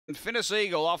Finis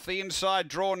Eagle off the inside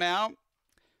draw now.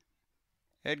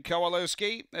 Ed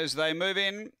Kowalewski as they move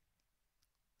in.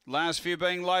 Last few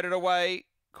being loaded away.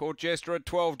 Court Jester at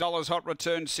 $12. Hot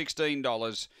Return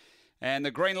 $16. And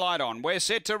the green light on. We're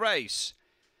set to race.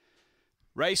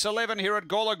 Race 11 here at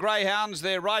Gawler Greyhounds.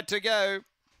 They're right to go.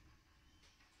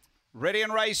 Ready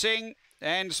and racing.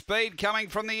 And speed coming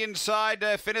from the inside.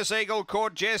 Finis Eagle,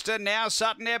 Court Jester. Now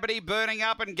Sutton Ebony burning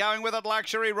up and going with it.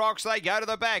 Luxury Rocks. They go to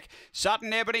the back.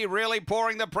 Sutton Ebony really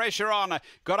pouring the pressure on.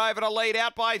 Got over to lead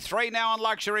out by 3 now on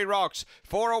Luxury Rocks.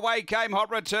 4 away came Hot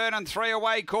Return and 3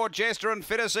 away Court Jester and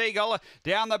Finis Eagle.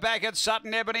 Down the back at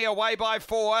Sutton Ebony away by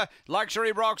 4.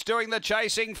 Luxury Rocks doing the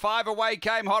chasing. 5 away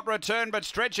came Hot Return but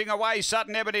stretching away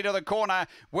Sutton Ebony to the corner.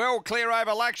 Well clear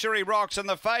over Luxury Rocks and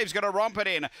the fave's going to romp it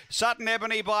in. Sutton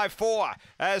Ebony by 4.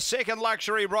 Second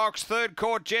Luxury Rocks, third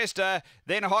Court Jester,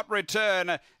 then Hot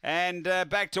Return, and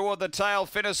back toward the tail,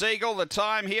 Finis Eagle. The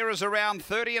time here is around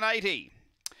 30 and 80.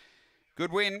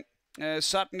 Good win.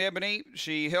 Sutton Ebony,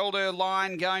 she held her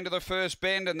line going to the first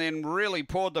bend and then really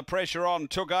poured the pressure on,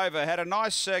 took over, had a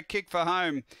nice kick for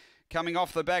home coming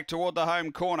off the back toward the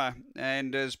home corner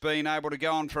and has been able to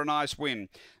go on for a nice win.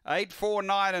 8, 4,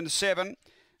 9 and 7.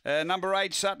 Number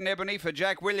 8, Sutton Ebony for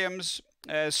Jack Williams.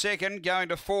 Second, going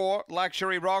to 4,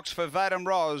 Luxury Rocks for Vadim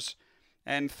Roz.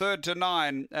 And third to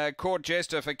 9, Court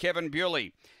Jester for Kevin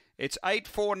Bewley. It's 8,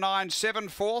 4, 9, 7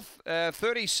 fourth,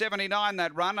 30.79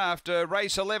 that run after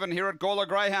race 11 here at Gawler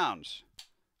Greyhounds.